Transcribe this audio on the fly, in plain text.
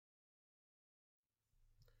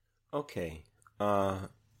Okay.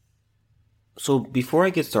 So before I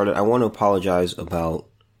get started, I want to apologize about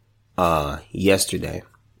yesterday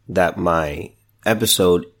that my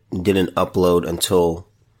episode didn't upload until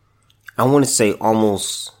I want to say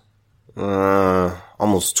almost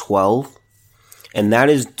 12, and that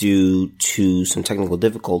is due to some technical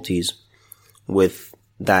difficulties with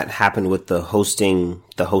that happened with the hosting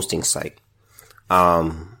site.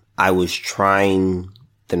 I was trying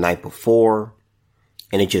the night before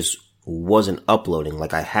and it just wasn't uploading.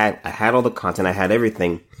 Like I had all the content, I had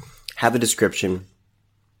everything, had the description,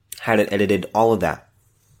 had it edited, all of that.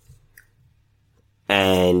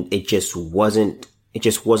 And it just wasn't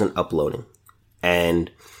uploading.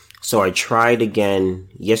 And so I tried again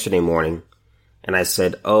yesterday morning and I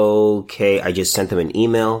said, okay, I just sent them an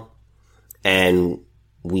email and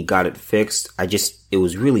we got it fixed. It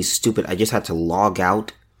was really stupid. I just had to log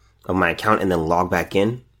out of my account and then log back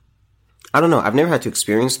in. I don't know. I've never had to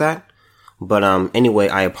experience that. But anyway,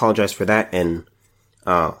 I apologize for that, and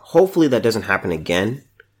hopefully that doesn't happen again.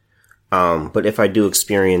 But if I do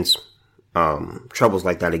experience troubles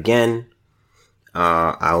like that again,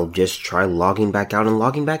 I'll just try logging back out and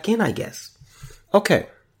logging back in, I guess. Okay.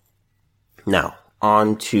 Now,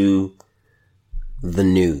 on to the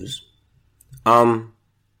news.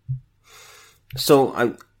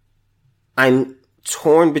 So I'm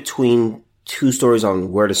torn between two stories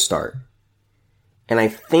on where to start. And I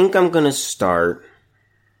think I'm going to start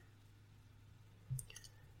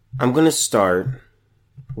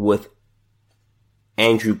with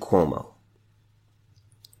Andrew Cuomo.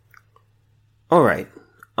 All right.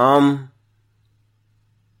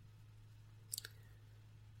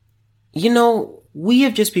 We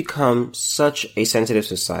have just become such a sensitive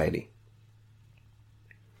society.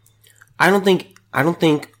 I don't think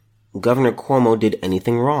Governor Cuomo did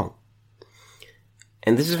anything wrong.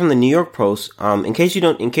 And this is from the New York Post. In case you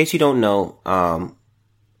don't know,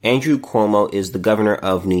 Andrew Cuomo is the governor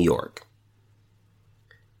of New York.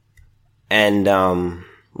 And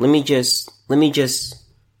let me just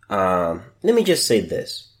say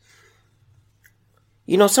this.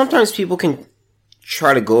 Sometimes people can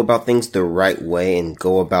try to go about things the right way and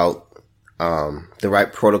go about the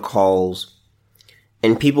right protocols,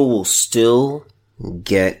 and people will still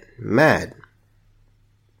get mad.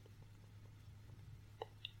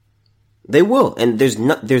 They will, and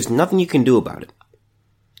there's nothing you can do about it.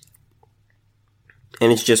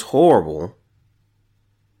 And it's just horrible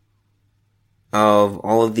of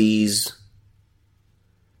all of these.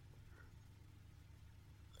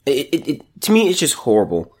 To me, it's just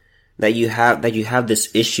horrible that you have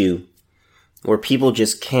this issue where people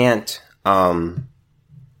just can't.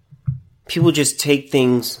 People just take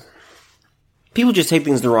things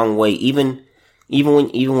the wrong way, even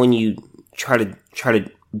when you try to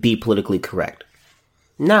be politically correct.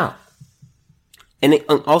 Now, and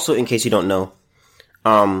also in case you don't know,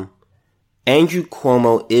 Andrew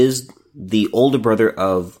Cuomo is the older brother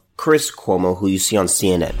of Chris Cuomo, who you see on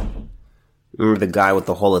CNN. Remember the guy with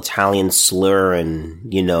the whole Italian slur and,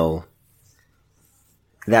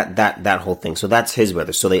 that whole thing. So that's his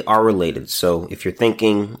brother. So they are related. So if you're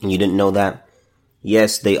thinking and you didn't know that,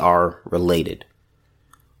 yes, they are related.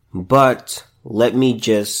 But let me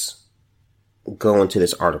just go into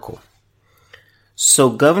this article.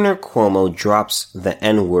 So Governor Cuomo drops the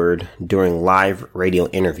N-word during live radio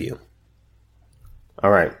interview.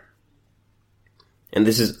 All right. And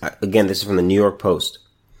this is from the New York Post.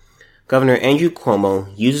 Governor Andrew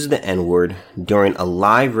Cuomo uses the N-word during a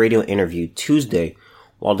live radio interview Tuesday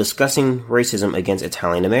while discussing racism against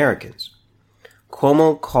Italian Americans.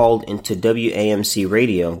 Cuomo called into WAMC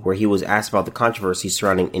radio where he was asked about the controversy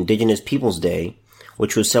surrounding Indigenous Peoples Day,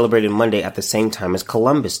 which was celebrated Monday at the same time as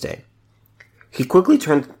Columbus Day. He quickly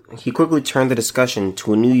turned the discussion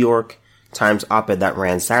to a New York Times op-ed that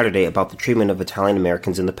ran Saturday about the treatment of Italian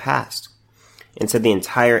Americans in the past, and said the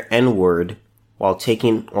entire N-word while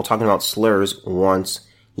talking about slurs once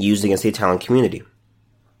used against the Italian community.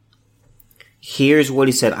 Here's what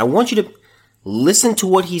he said. I want you to listen to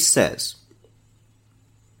what he says.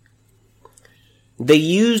 They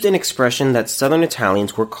used an expression that Southern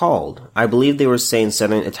Italians were called. I believe they were saying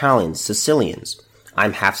Southern Italians, Sicilians.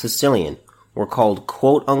 I'm half Sicilian. Were called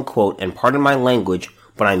quote unquote, and pardon my language,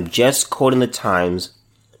 but I'm just quoting the Times,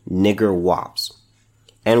 nigger wops.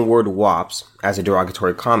 N-word wops as a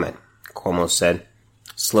derogatory comment, Cuomo said,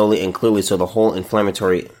 slowly and clearly, saying the whole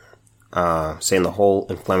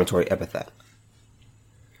inflammatory epithet.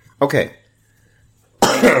 Okay.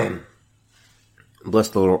 Bless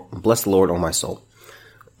the Lord, oh my soul.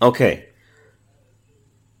 Okay.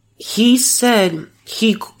 He said,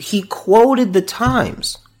 he quoted the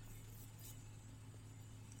Times.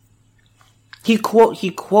 He quoted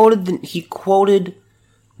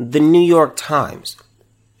the New York Times.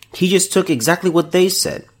 He just took exactly what they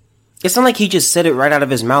said. It's not like he just said it right out of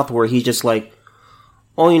his mouth where he's just like,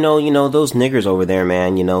 oh, you know, those niggers over there,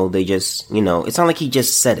 man, they just, it's not like he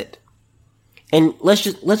just said it. And let's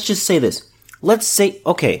just say this. Let's say,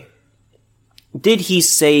 okay, did he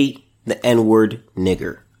say the N-word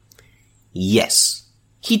nigger? Yes,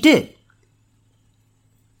 he did.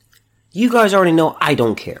 You guys already know I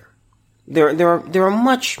don't care. There are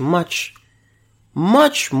much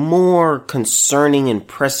more concerning and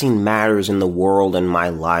pressing matters in the world and my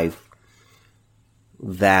life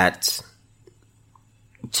that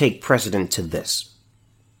take precedent to this.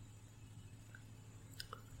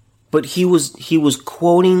 But he was taking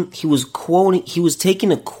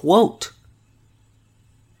a quote.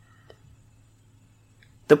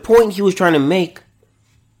 The point he was trying to make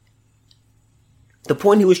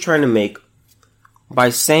by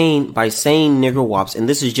saying nigger wops, and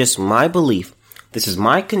this is just my belief, this is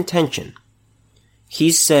my contention.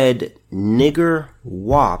 He said nigger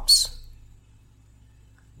wops.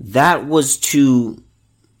 That was to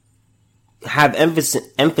have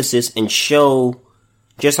emphasis and show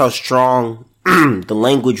just how strong the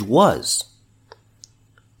language was.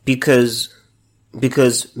 Because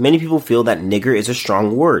many people feel that nigger is a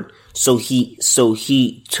strong word. So he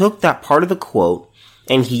took that part of the quote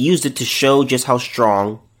and he used it to show just how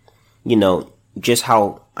strong, just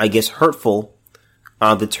how, I guess, hurtful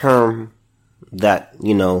the term that,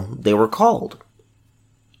 they were called.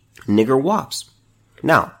 Nigger wops.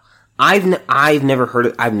 Now, I've never heard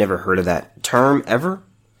of that term ever.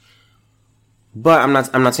 But I'm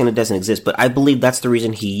not saying it doesn't exist, but I believe that's the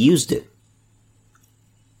reason he used it.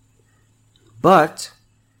 But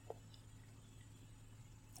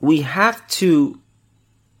we have to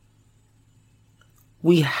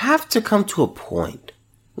come to a point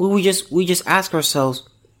where we just ask ourselves,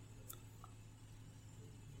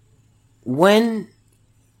 when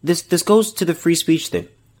this goes to the free speech thing.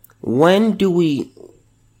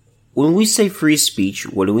 When we say free speech,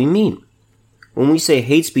 what do we mean? When we say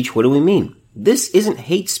hate speech, what do we mean? This isn't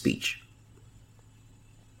hate speech.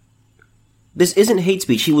 This isn't hate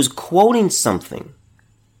speech. He was quoting something.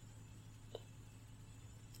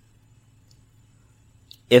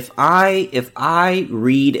 If I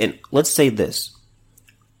read, and let's say this.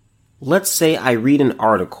 Let's say I read an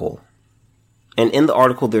article, and in the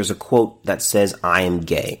article there's a quote that says, "I am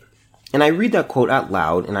gay." And I read that quote out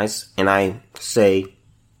loud, and I say,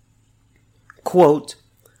 quote,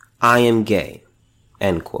 "I am gay,"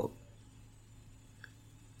 end quote.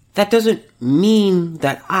 That doesn't mean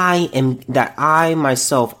that I,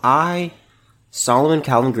 Solomon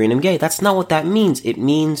Calvin Green, am gay. That's not what that means. It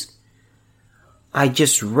means I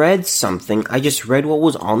just read something. I just read what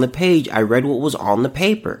was on the page. I read what was on the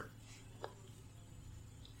paper.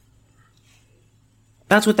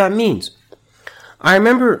 That's what that means. I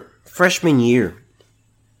remember freshman year,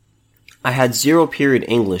 I had 0 period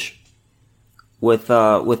English with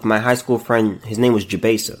my high school friend. His name was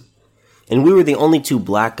Jabesa. And we were the only 2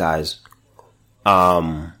 black guys.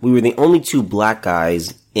 We were the only 2 black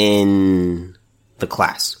guys in the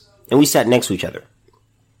class. And we sat next to each other.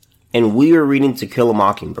 And we were reading To Kill a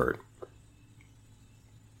Mockingbird.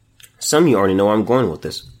 Some of you already know where I'm going with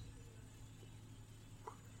this.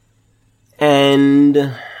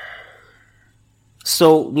 And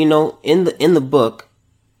so, in the book,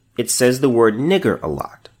 it says the word nigger a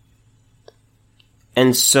lot.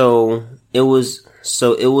 And so it was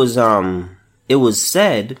said,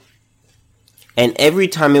 and every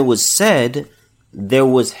time it was said, there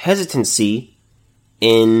was hesitancy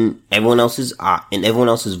in everyone else's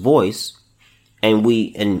voice, and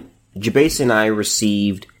Jabase and I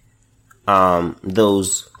received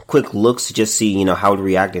those quick looks to just see, how we'd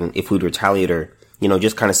react and if we'd retaliate or,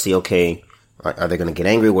 just kind of see, okay, are they going to get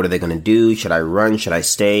angry? What are they going to do? Should I run? Should I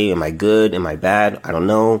stay? Am I good? Am I bad? I don't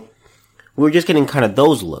know. We were just getting kind of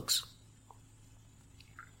those looks.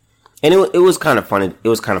 And it was kind of funny. It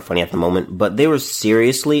was kind of funny at the moment, but they were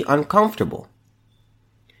seriously uncomfortable.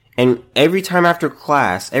 And every time after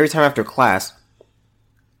class, there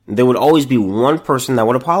would always be one person that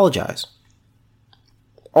would apologize.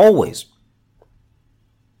 Always.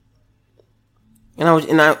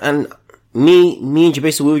 And me and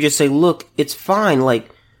Jabesa, we would just say, look, it's fine. Like,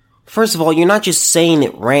 first of all, you're not just saying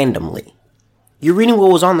it randomly. You're reading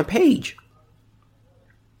what was on the page.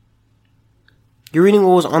 You're reading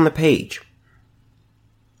what was on the page.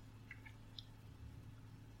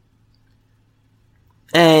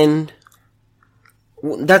 And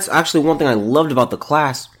that's actually one thing I loved about the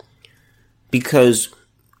class, because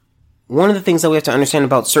one of the things that we have to understand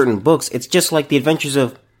about certain books, it's just like the adventures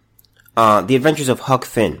of The Adventures of Huck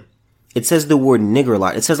Finn. It says the word nigger a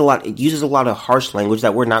lot. It uses a lot of harsh language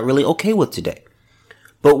that we're not really okay with today.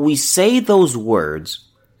 But we say those words,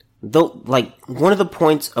 though, like, one of the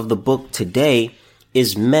points of the book today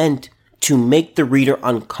is meant to make the reader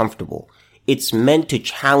uncomfortable. It's meant to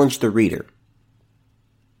challenge the reader.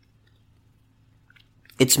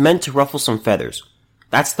 It's meant to ruffle some feathers.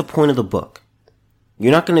 That's the point of the book.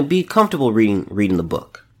 You're not going to be comfortable reading the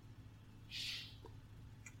book.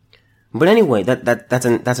 But anyway, that's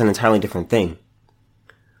an entirely different thing.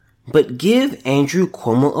 But give Andrew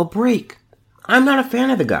Cuomo a break. I'm not a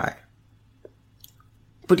fan of the guy.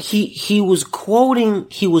 But he was quoting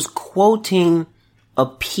a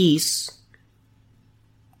piece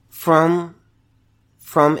from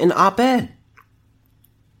an op-ed.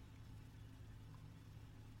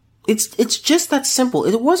 It's just that simple.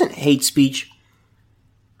 It wasn't hate speech.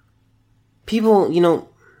 People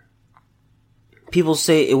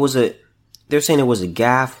say they're saying it was a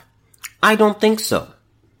gaffe. I don't think so.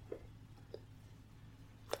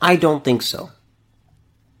 I think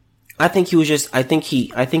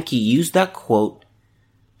he used that quote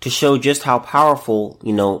to show just how powerful,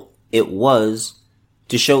 it was,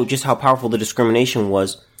 to show just how powerful the discrimination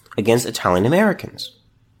was against Italian Americans.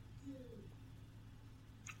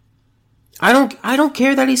 I don't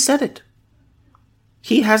care that he said it.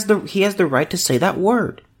 He has the right to say that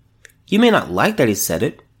word. You may not like that he said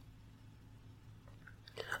it.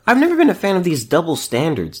 I've never been a fan of these double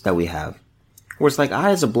standards that we have, where it's like I,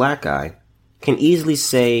 as a black guy, can easily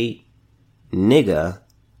say nigga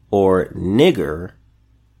or nigger,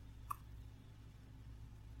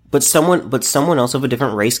 but someone else of a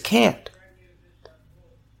different race can't.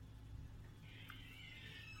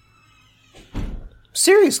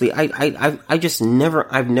 Seriously, I've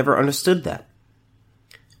never understood that.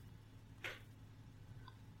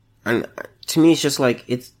 And to me, it's just like,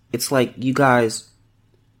 it's like, you guys,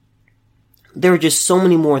 there are just so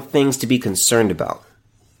many more things to be concerned about.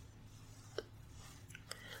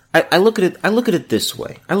 I look at it this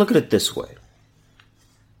way.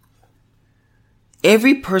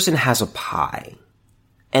 Every person has a pie.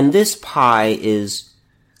 And this pie is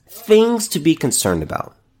things to be concerned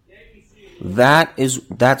about.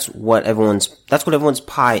 That's what everyone's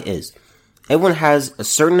pie is. Everyone has a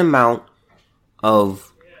certain amount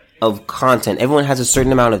of content. Everyone has a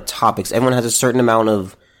certain amount of topics. Everyone has a certain amount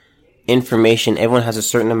of information. Everyone has a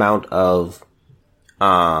certain amount of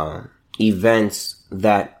events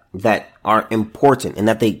that are important and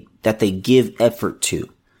that they give effort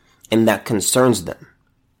to and that concerns them.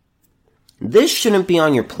 This shouldn't be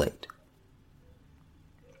on your plate.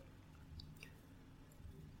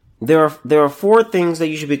 There are 4 things that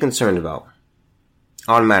you should be concerned about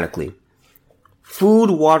automatically.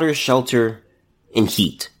 Food, water, shelter, and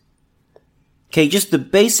heat. Okay, just the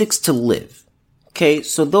basics to live. Okay,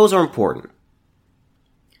 so those are important.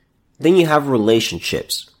 Then you have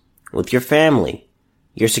relationships with your family,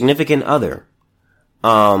 your significant other,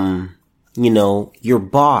 your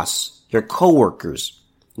boss, your coworkers,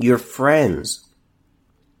 your friends.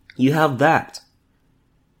 You have that.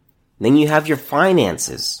 Then you have your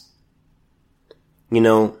finances.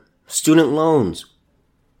 Student loans,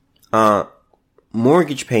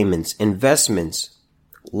 mortgage payments, investments,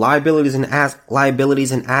 liabilities and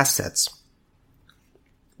assets.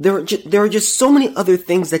 There are just so many other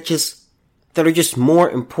things that are just more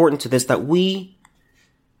important to this that we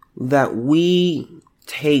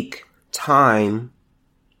take time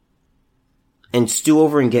and stew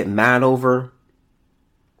over and get mad over.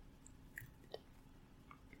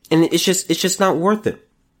 And it's just not worth it.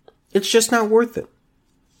 It's just not worth it.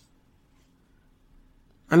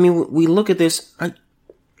 I mean, we look at this,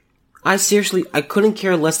 I seriously, I couldn't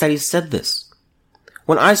care less that he said this.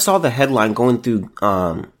 When I saw the headline going through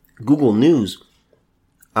Google News,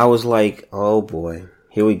 I was like, oh boy,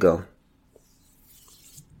 here we go.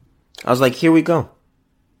 Here we go.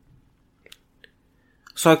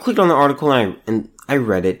 So I clicked on the article and I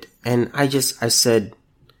read it, and I said,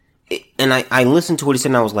 and I listened to what he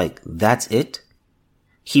said, and I was like, that's it?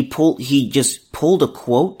 He just pulled a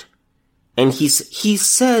quote, and he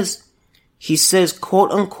says,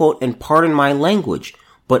 quote unquote, and pardon my language,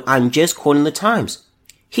 but I'm just quoting the Times.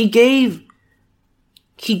 He gave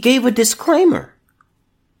a disclaimer.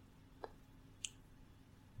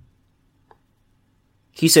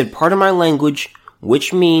 He said, pardon my language,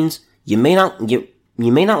 which means you may not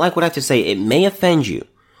like what I have to say. It may offend you,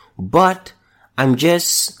 but I'm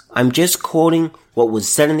just quoting what was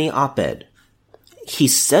said in the op-ed. He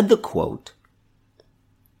said the quote,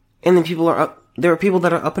 and then there are people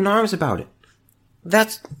that are up in arms about it.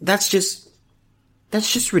 That's just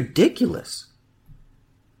ridiculous.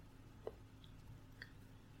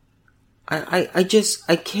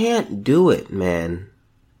 I can't do it, man.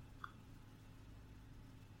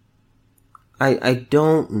 I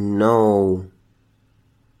don't know.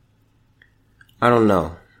 I don't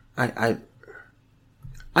know. I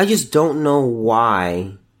just don't know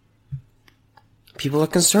why people are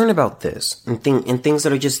concerned about this and things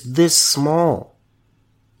that are just this small.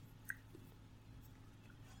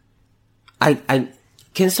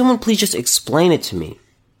 Can someone please just explain it to me?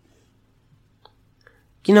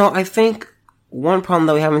 You know, I think one problem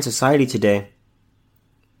that we have in society today,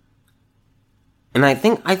 and I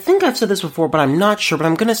think I've said this before, but I'm not sure, but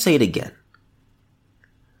I'm gonna say it again.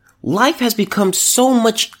 Life has become so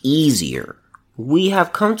much easier.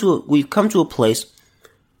 We've come to a place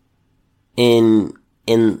in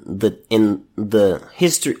the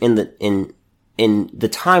history, in the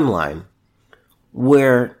timeline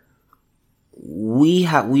where we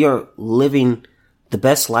are living the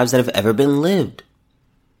best lives that have ever been lived.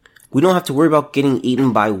 We don't have to worry about getting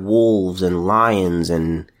eaten by wolves and lions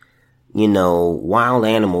and, you know, wild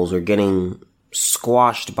animals, or getting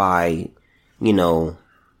squashed by, you know,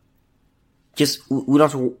 we don't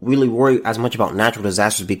have to really worry as much about natural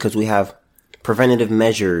disasters because we have preventative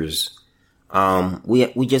measures.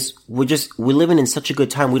 We're living in such a good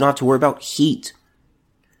time. We don't have to worry about heat.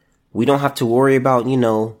 We don't have to worry about, you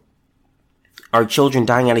know, our children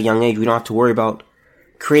dying at a young age. We don't have to worry about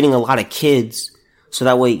creating a lot of kids. So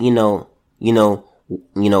that way, you know,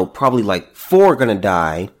 probably like 4 are gonna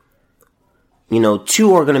die. You know,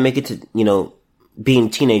 2 are gonna make it to, you know, being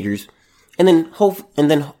teenagers. And then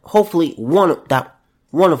hopefully one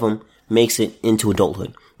of them makes it into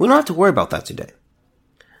adulthood. We don't have to worry about that today.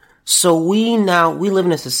 So we live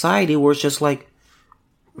in a society where it's just like,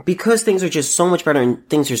 because things are just so much better and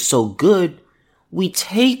things are so good, we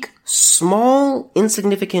take small,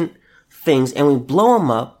 insignificant things and we blow them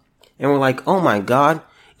up. And we're like, oh my God,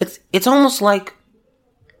 it's almost like,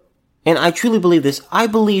 and I truly believe this, I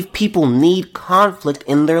believe people need conflict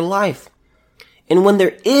in their life. And when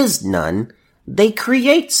there is none, they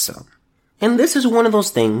create some. And this is one of those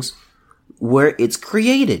things where it's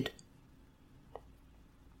created.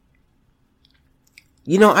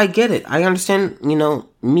 You know, I get it. I understand, you know,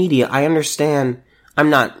 media. I understand. I'm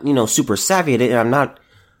not, you know, super savvy at it. I'm not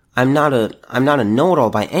a know-it-all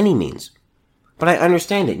by any means. But I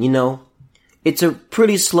understand it, you know. It's a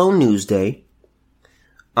pretty slow news day.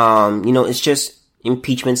 You know, it's just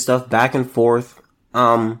impeachment stuff back and forth.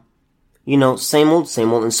 You know, same old.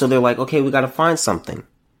 And so they're like, okay, we gotta find something.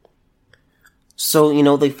 So, you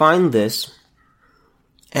know, they find this.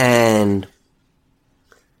 And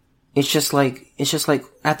it's just like,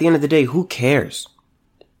 at the end of the day, who cares?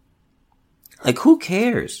 Like, who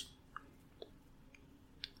cares?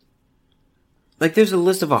 Like, there's a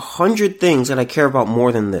list of 100 things that I care about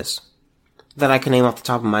more than this. That I can name off the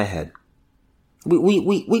top of my head.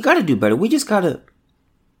 We gotta do better. We just gotta...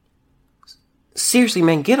 Seriously,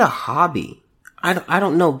 man, get a hobby. I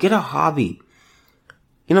don't know, get a hobby.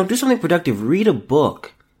 You know, do something productive. Read a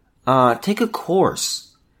book. Take a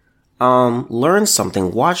course. Learn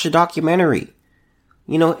something. Watch a documentary.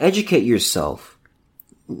 You know, educate yourself.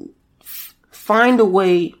 Find a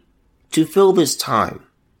way to fill this time.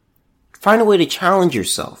 Find a way to challenge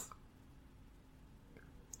yourself.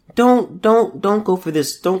 Don't go for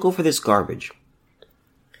this. Don't go for this garbage.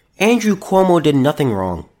 Andrew Cuomo did nothing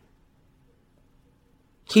wrong.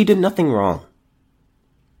 He did nothing wrong.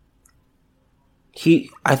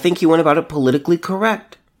 I think he went about it politically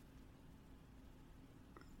correct.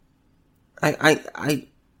 I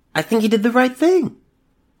think he did the right thing.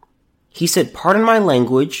 He said, "Pardon my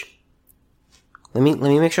language." Let me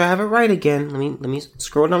make sure I have it right again. Let me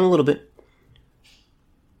scroll down a little bit.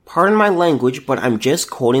 Pardon my language, but I'm just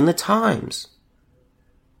quoting the Times.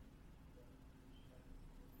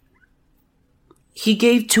 He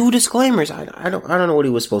gave 2 disclaimers. I don't know what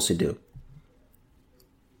he was supposed to do.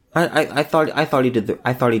 I thought he did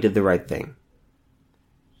the right thing.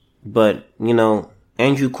 But, you know,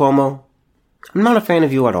 Andrew Cuomo, I'm not a fan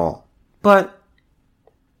of you at all. But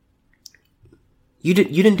you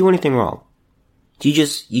didn't do anything wrong.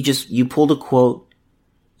 You pulled a quote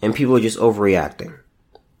and people are just overreacting.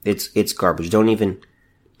 It's garbage. Don't even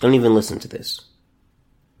listen to this.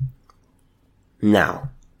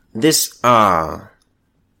 Now, this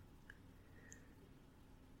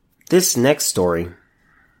next story,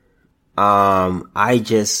 I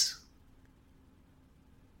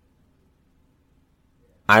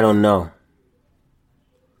don't know.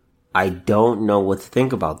 I don't know what to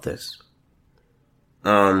think about this.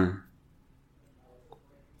 I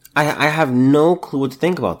have no clue what to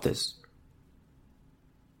think about this.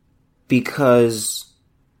 Because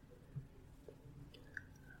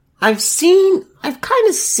I've kind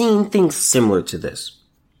of seen things similar to this.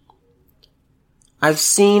 I've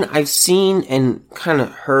seen and kind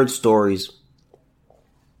of heard stories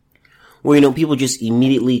where, people just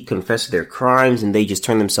immediately confess to their crimes and they just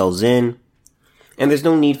turn themselves in. And there's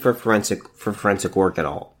no need for forensic work at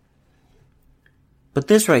all. But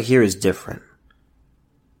this right here is different.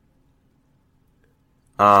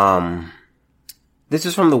 This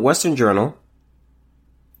is from the Western Journal.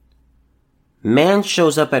 Man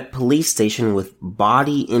shows up at police station with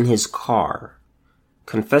body in his car.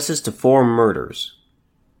 Confesses to 4 murders.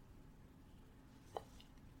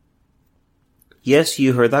 Yes,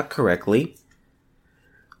 you heard that correctly.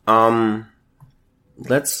 Let's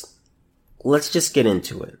just get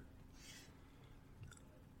into it.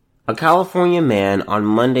 A California man on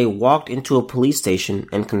Monday walked into a police station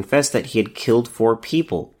and confessed that he had killed 4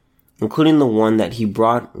 people, including the one that he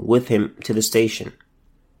brought with him to the station.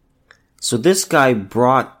 So this guy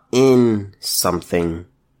brought in something.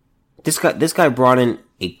 This guy brought in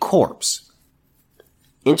a corpse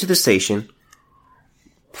into the station,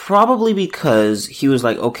 probably because he was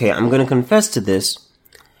like, okay, I'm going to confess to this.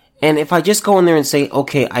 And if I just go in there and say,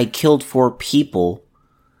 okay, I killed 4 people,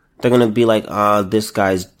 they're going to be like, this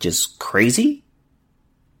guy's just crazy.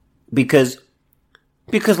 Because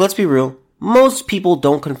let's be real, most people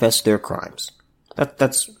don't confess to their crimes.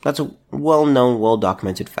 That's a well-known,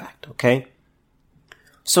 well-documented fact, okay?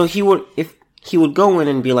 So if he would go in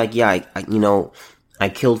and be like, yeah, I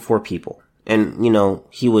killed 4 people. And,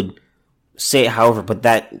 he would say it however,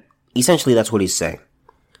 but essentially that's what he's saying.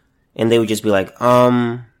 And they would just be like,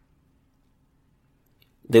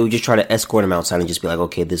 they would just try to escort him outside and just be like,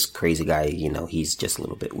 okay, this crazy guy, he's just a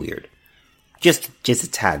little bit weird. Just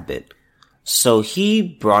a tad bit. So he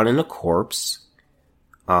brought in a corpse,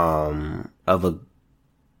 of a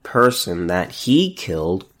person that he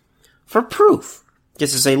killed for proof.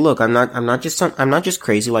 Just to say, look, I'm not just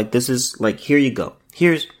crazy. Like, this is, like, here you go.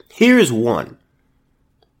 Here's one.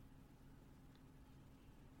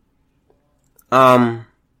 The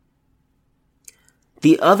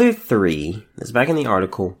other 3, that's back in the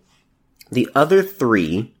article, the other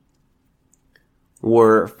 3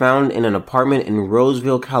 were found in an apartment in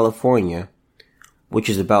Roseville, California, which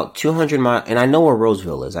is about 200 miles, and I know where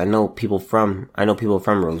Roseville is. I know people from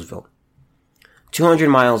Roseville. 200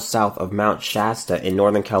 miles south of Mount Shasta in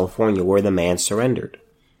Northern California, where the man surrendered.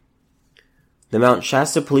 The Mount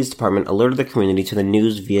Shasta Police Department alerted the community to the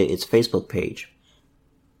news via its Facebook page.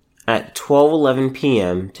 At 12:11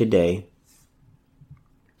 p.m. today,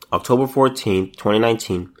 October 14th,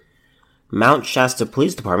 2019, Mount Shasta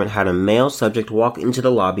Police Department had a male subject walk into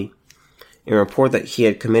the lobby and report that he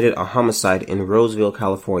had committed a homicide in Roseville,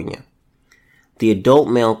 California. The adult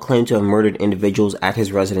male claimed to have murdered individuals at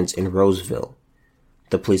his residence in Roseville,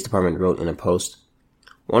 the police department wrote in a post.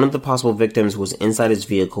 One of the possible victims was inside his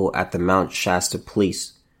vehicle at the Mount Shasta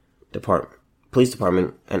Police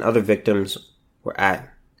Department, and other victims were at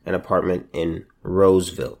an apartment in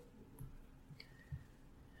Roseville.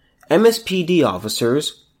 MSPD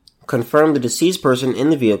officers confirmed the deceased person in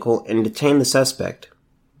the vehicle and detained the suspect.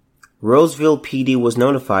 Roseville PD was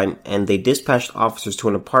notified and they dispatched officers to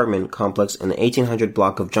an apartment complex in the 1800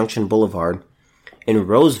 block of Junction Boulevard in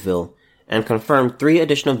Roseville and confirmed 3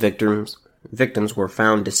 additional victims were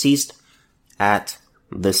found deceased at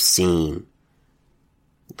the scene.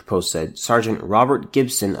 The post said, Sergeant Robert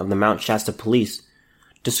Gibson of the Mount Shasta Police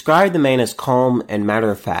described the man as calm and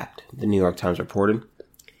matter-of-fact, the New York Times reported.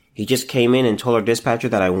 He just came in and told our dispatcher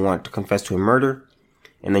that I want to confess to a murder,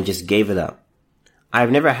 and then just gave it up. I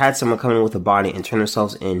have never had someone come in with a body and turn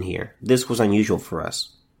themselves in here. This was unusual for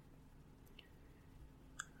us.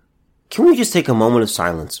 Can we just take a moment of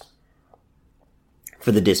silence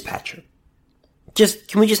for the dispatcher?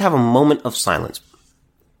 Can we just have a moment of silence?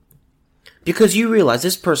 Because you realize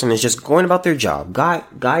this person is just going about their job,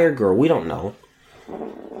 guy or girl, we don't know.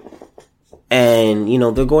 And,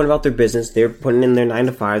 they're going about their business. They're putting in their 9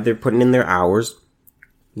 to 5. They're putting in their hours,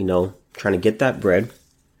 trying to get that bread.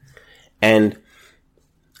 And,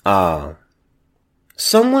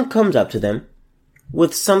 someone comes up to them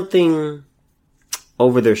with something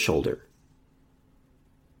over their shoulder.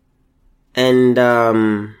 And,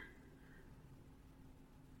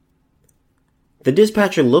 the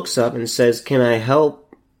dispatcher looks up and says, "Can I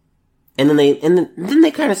help?" And then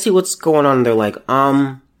they kind of see what's going on. And they're like,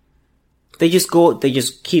 They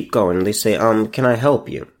just keep going. They say, "Can I help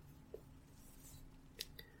you?"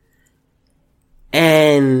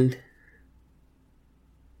 And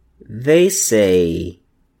they say,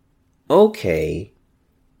 "Okay,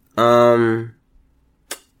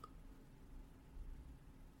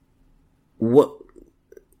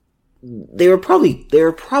 they were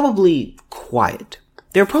probably quiet.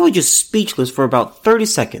 They were probably just speechless for about 30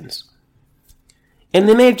 seconds. And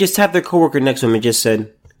they may have just tapped their coworker next to them and just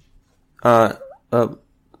said,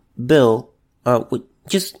 Bill,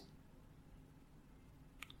 just,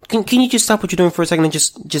 can you just stop what you're doing for a second and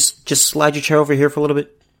just slide your chair over here for a little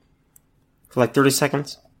bit? For like 30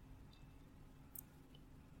 seconds?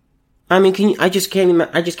 I mean, I just can't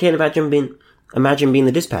imagine being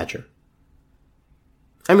the dispatcher.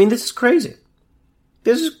 I mean, this is crazy.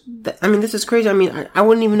 This is crazy. I mean, I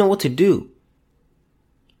wouldn't even know what to do.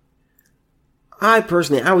 I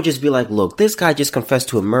would just be like, look, this guy just confessed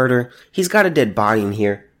to a murder. He's got a dead body in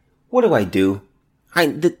here. What do I do?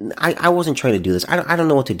 I wasn't trying to do this. I don't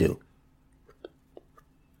know what to do.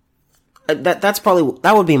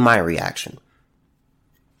 That would be my reaction.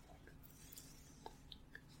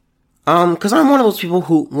 Cause I'm one of those people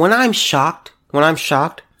who, when I'm shocked,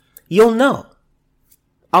 you'll know.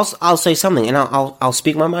 I'll say something and I'll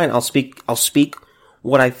speak my mind. I'll speak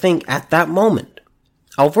what I think at that moment.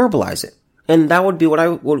 I'll verbalize it. And that would be what I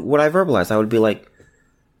verbalize. I would be like,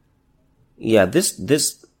 yeah,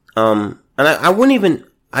 and I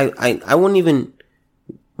wouldn't even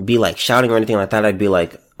be like shouting or anything like that. I'd be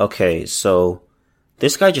like, okay, so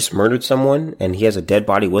this guy just murdered someone and he has a dead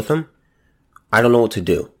body with him. I don't know what to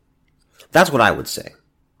do. That's what I would say.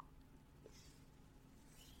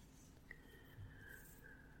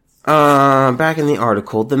 Back in the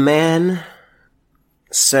article, the man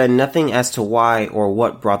said nothing as to why or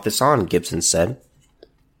what brought this on, Gibson said.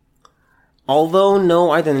 Although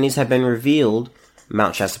no identities have been revealed,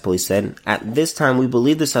 Mount Shasta police said, at this time we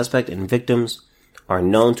believe the suspect and victims are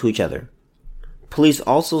known to each other. Police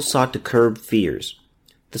also sought to curb fears.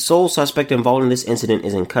 The sole suspect involved in this incident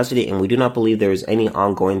is in custody and we do not believe there is any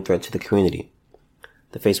ongoing threat to the community.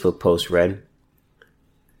 The Facebook post read,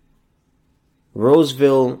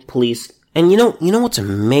 Roseville police, and you know what's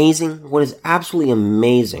amazing? What is absolutely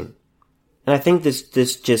amazing? And I think this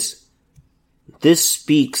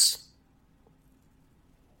speaks,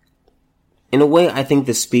 in a way, I think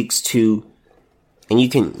this speaks to, and you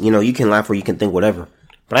can laugh or you can think whatever,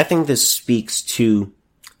 but I think this speaks to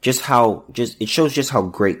it shows just how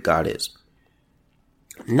great God is.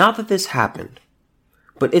 Not that this happened,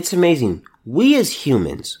 but it's amazing. We as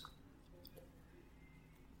humans,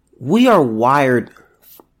 we are wired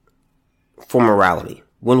for morality.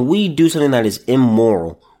 When we do something that is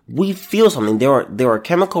immoral, we feel something. There are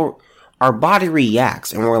chemical, our body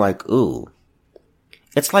reacts and we're like, ooh.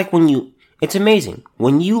 It's like it's amazing.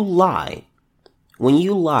 When you lie,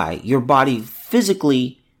 your body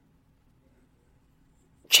physically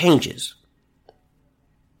changes.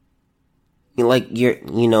 Like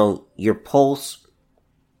your pulse,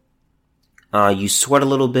 you sweat a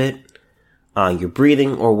little bit, your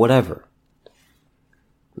breathing or whatever.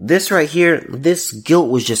 This right here, this guilt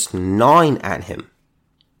was just gnawing at him.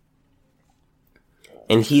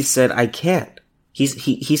 And he said, I can't. He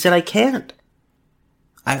said, I can't.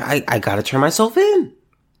 I gotta turn myself in.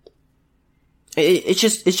 It's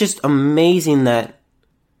just amazing that,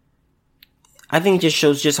 I think it just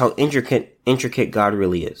shows just how intricate God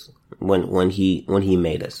really is when he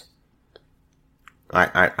made us. When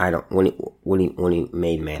he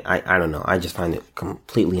made man, I don't know. I just find it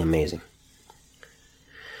completely amazing.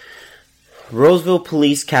 Roseville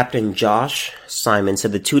Police Captain Josh Simon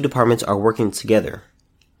said the two departments are working together,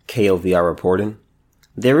 KOVR reported.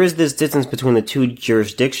 There is this distance between the two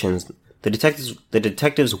jurisdictions. The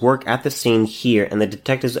detectives work at the scene here, and the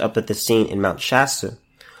detectives up at the scene in Mount Shasta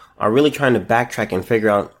are really trying to backtrack and figure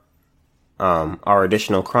out our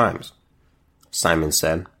additional crimes, Simon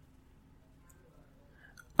said.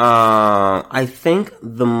 I think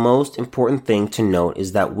the most important thing to note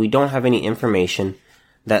is that we don't have any information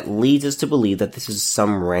that leads us to believe that this is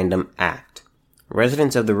some random act.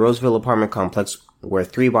 Residents of the Roseville apartment complex, where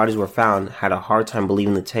 3 bodies were found, had a hard time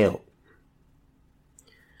believing the tale.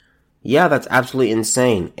 Yeah, that's absolutely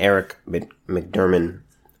insane, Eric McDermott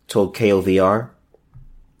told KOVR.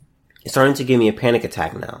 It's starting to give me a panic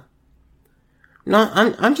attack now. No,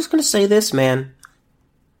 I'm just gonna say this, man.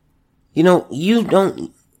 You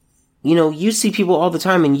see people all the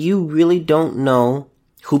time and you really don't know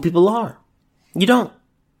who people are. You don't.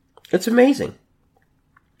 It's amazing.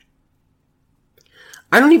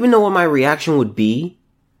 I don't even know what my reaction would be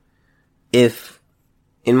if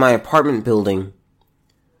in my apartment building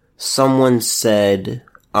someone said,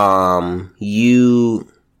 say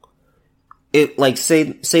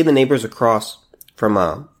the neighbors across from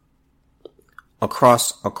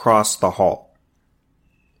across the hall.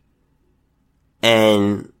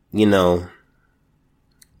 And,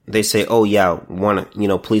 they say, oh yeah,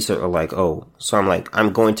 police are like, oh, so I'm like,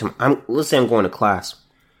 let's say I'm going to class,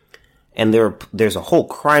 and there's a whole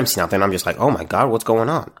crime scene out there, and I'm just like, oh my God, what's going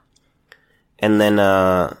on? And then,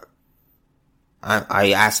 I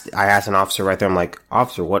asked an officer right there, I'm like,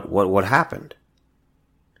 officer, what happened?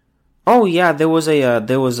 Oh yeah, there was one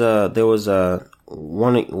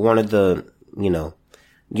of the,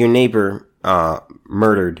 your neighbor,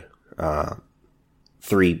 murdered,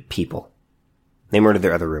 3 people. They murdered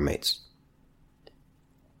their other roommates.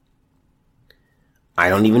 I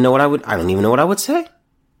don't even know what I would say.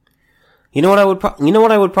 You know what I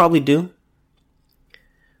would probably do?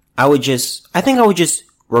 I think I would just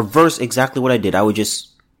reverse exactly what I did. I would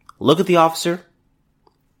just look at the officer,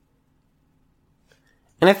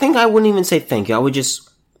 and I think I wouldn't even say thank you. I would just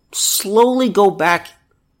slowly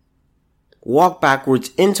walk backwards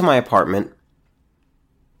into my apartment,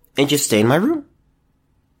 and just stay in my room.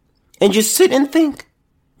 And just sit and think.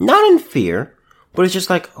 Not in fear, but it's just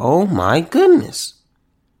like, oh my goodness.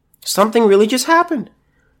 Something really just happened.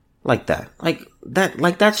 Like that.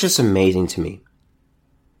 That's just amazing to me.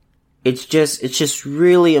 It's just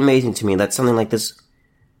really amazing to me that something like this.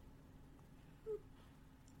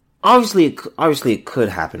 Obviously it could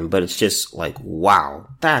happen, but it's just like, wow,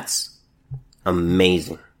 that's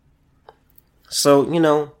amazing. So,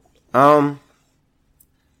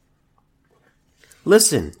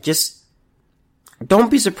 listen, just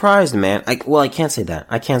don't be surprised, man. I can't say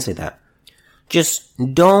that. Just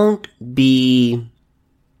don't be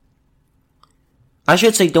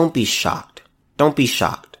shocked. Don't be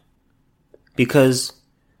shocked. Because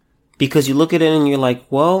you look at it and you're like,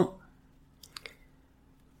 well,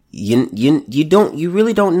 you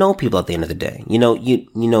really don't know people at the end of the day.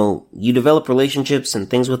 You develop relationships and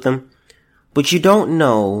things with them, but you don't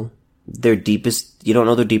know their deepest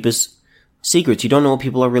secrets. You don't know what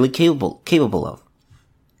people are really capable of.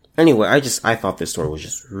 Anyway, I thought this story was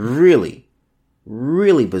just really,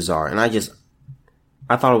 really bizarre, and I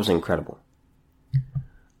thought it was incredible.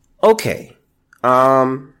 Okay.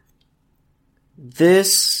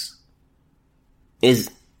 This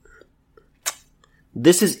is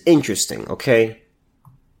interesting, okay?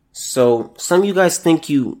 So, some of you guys think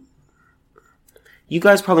you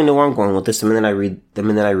guys probably know where I'm going with this the minute I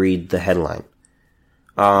read the headline.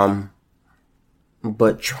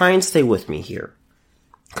 But try and stay with me here,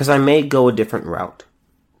 because I may go a different route.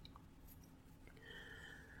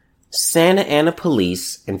 Santa Ana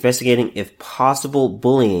police investigating if possible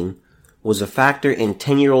bullying was a factor in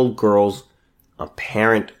 10-year-old girl's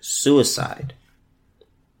apparent suicide.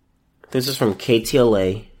 This is from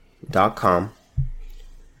KTLA.com.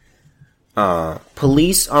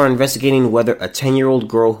 Police are investigating whether a 10-year-old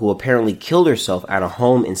girl who apparently killed herself at a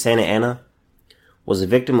home in Santa Ana was a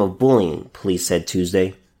victim of bullying, police said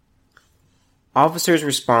Tuesday. Officers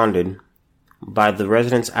responded by the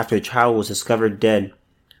residence after the child was discovered dead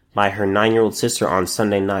by her 9-year-old sister on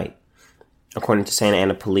Sunday night, according to Santa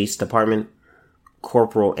Ana Police Department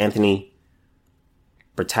Corporal Anthony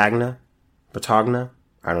Bertagna?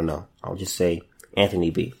 I don't know. I'll just say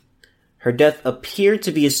Anthony B. Her death appeared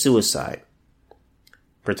to be a suicide,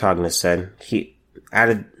 Bertagna said. He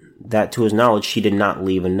added that to his knowledge she did not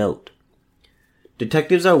leave a note.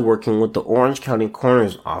 Detectives are working with the Orange County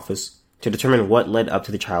Coroner's Office to determine what led up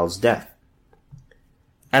to the child's death.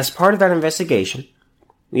 As part of that investigation,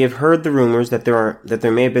 we have heard the rumors that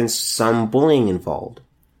there may have been some bullying involved.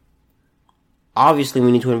 Obviously,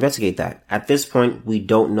 we need to investigate that. At this point, we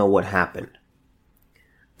don't know what happened.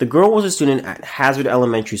 The girl was a student at Hazard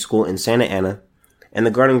Elementary School in Santa Ana and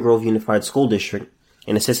the Garden Grove Unified School District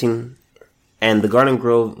the Garden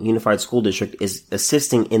Grove Unified School District is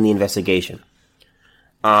assisting in the investigation.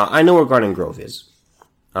 I know where Garden Grove is.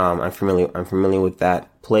 I'm familiar with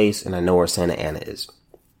that place, and I know where Santa Ana is.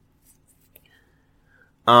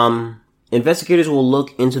 Investigators will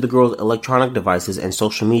look into the girl's electronic devices and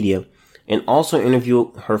social media, and also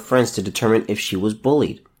interview her friends to determine if she was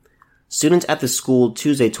bullied. Students at the school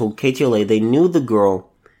Tuesday told KTLA they knew the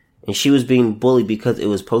girl, and she was being bullied because it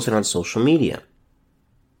was posted on social media.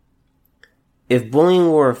 If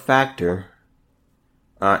bullying were a factor,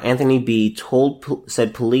 Anthony B.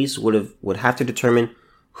 said police would have to determine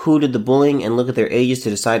who did the bullying and look at their ages to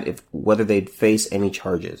decide whether they'd face any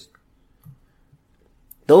charges.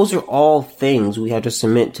 Those are all things we have to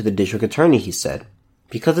submit to the district attorney, he said.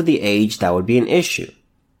 Because of the age, that would be an issue.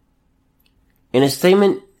 In a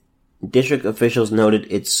statement, district officials noted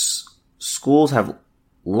its schools have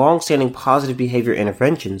long-standing positive behavior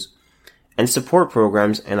interventions and support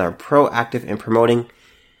programs and are proactive in promoting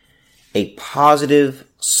a positive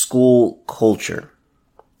school culture.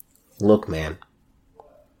 Look, man.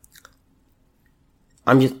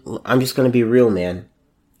 I'm just gonna be real, man.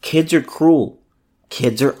 Kids are cruel.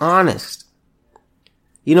 Kids are honest.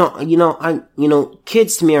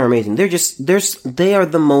 Kids to me are amazing. They are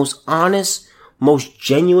the most honest, most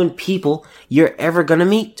genuine people you're ever gonna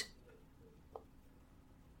meet.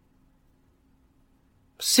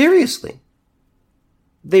 Seriously.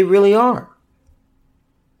 They really are.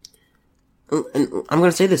 And I'm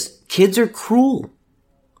gonna say this. Kids are cruel.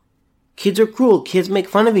 Kids are cruel. Kids make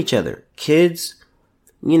fun of each other. Kids,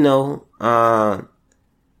 they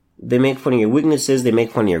make fun of your weaknesses. They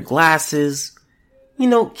make fun of your glasses.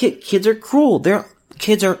 Kids are cruel.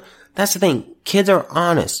 That's the thing. Kids are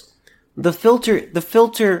honest. The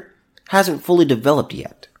filter hasn't fully developed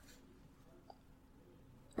yet.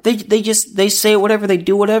 They say whatever, they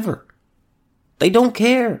do whatever. They don't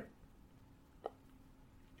care.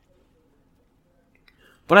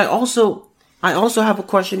 But I also have a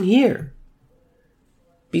question here.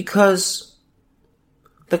 Because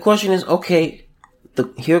the question is, okay,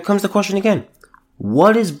 here comes the question again.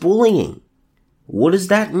 What is bullying? What does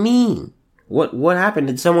that mean? What happened?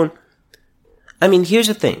 Did someone... here's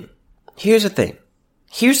the thing.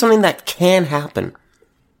 Here's something that can happen.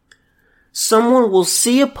 Someone will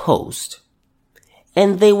see a post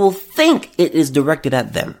and they will think it is directed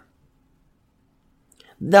at them.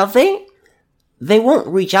 Now they won't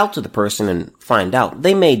reach out to the person and find out.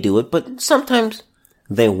 They may do it, but sometimes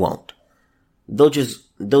they won't. They'll just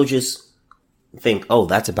think, oh,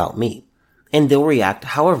 that's about me. And they'll react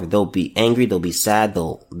however. They'll be angry, they'll be sad,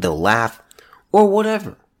 they'll laugh, or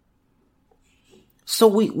whatever. So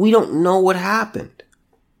we don't know what happened.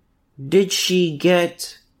 Did she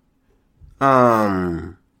get,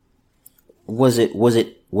 was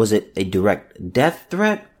it a direct death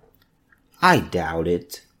threat? I doubt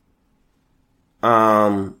it.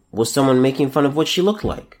 Was someone making fun of what she looked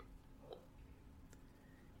like?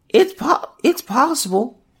 It's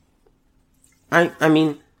possible. I'm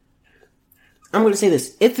going to say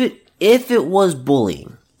this. If it was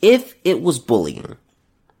bullying,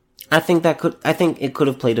 I think it could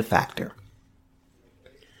have played a factor.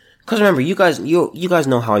 Because remember, you guys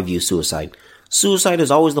know how I view suicide. Suicide is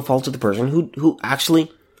always the fault of the person who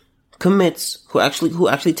actually commits, who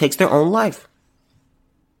actually takes their own life.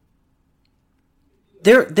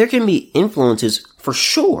 There can be influences for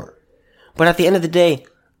sure, but at the end of the day,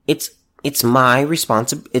 it's my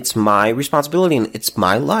responsibility and it's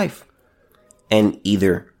my life. And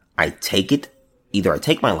either I take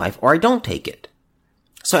my life or I don't take it.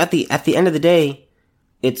 So at the end of the day,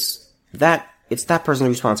 it's that person's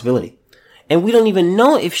responsibility. And we don't even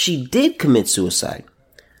know if she did commit suicide.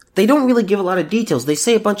 They don't really give a lot of details. They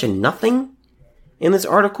say a bunch of nothing in this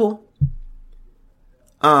article.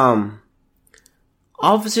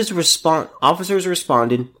 Officers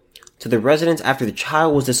responded to the residence after the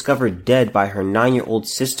child was discovered dead by her 9-year-old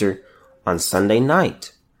sister on Sunday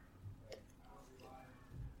night.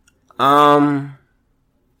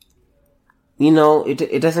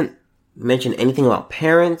 It doesn't mention anything about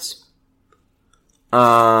parents.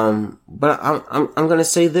 But I'm gonna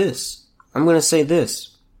say this.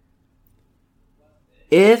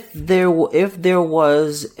 If there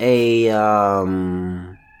was a,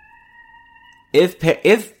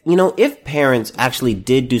 if parents actually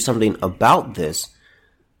did do something about this,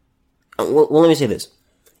 well, let me say this.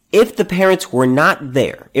 If the parents were not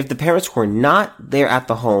there at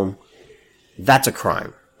the home, that's a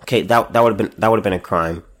crime. Okay, that would have been a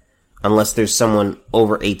crime, unless there's someone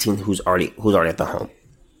over 18 who's already at the home.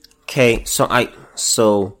 Okay, so I'm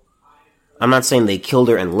not saying they killed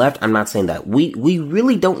her and left. I'm not saying that. We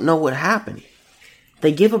really don't know what happened.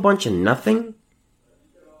 They give a bunch of nothing.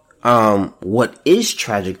 What is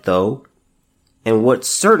tragic though, and what's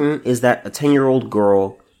certain, is that a 10-year-old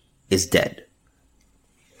girl is dead.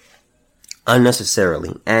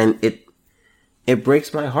 Unnecessarily. And it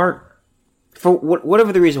breaks my heart. For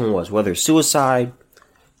whatever the reason was, whether suicide,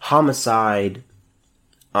 homicide,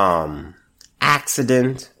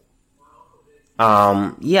 accident,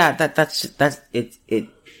 that's it.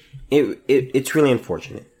 It's really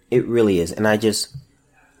unfortunate. It really is. And I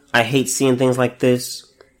hate seeing things like this.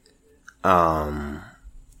 I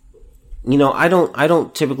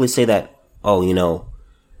don't typically say that,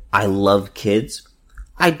 I love kids.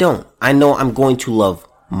 I don't. I know I'm going to love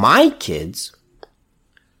my kids,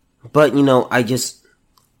 but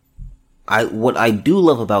what I do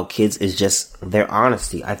love about kids is just their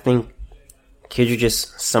honesty. I think kids are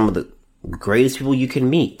just some of the greatest people you can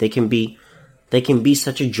meet. They can be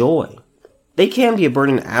such a joy. They can be a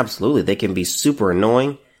burden, absolutely. They can be super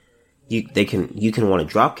annoying. You can want to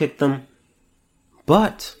drop kick them,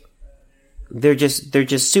 but they're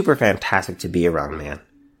just super fantastic to be around, man.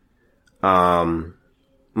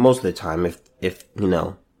 most of the time, if you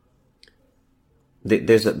know,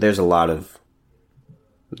 there's a lot of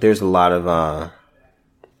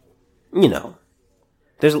you know,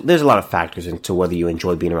 there's a lot of factors into whether you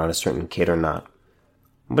enjoy being around a certain kid or not.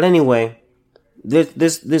 But anyway,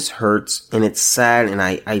 this hurts and it's sad, and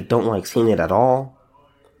I don't like seeing it at all.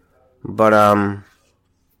 But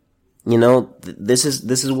you know, this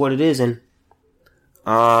is what it is, and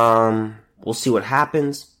we'll see what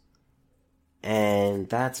happens. And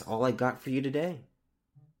that's all I got for you today.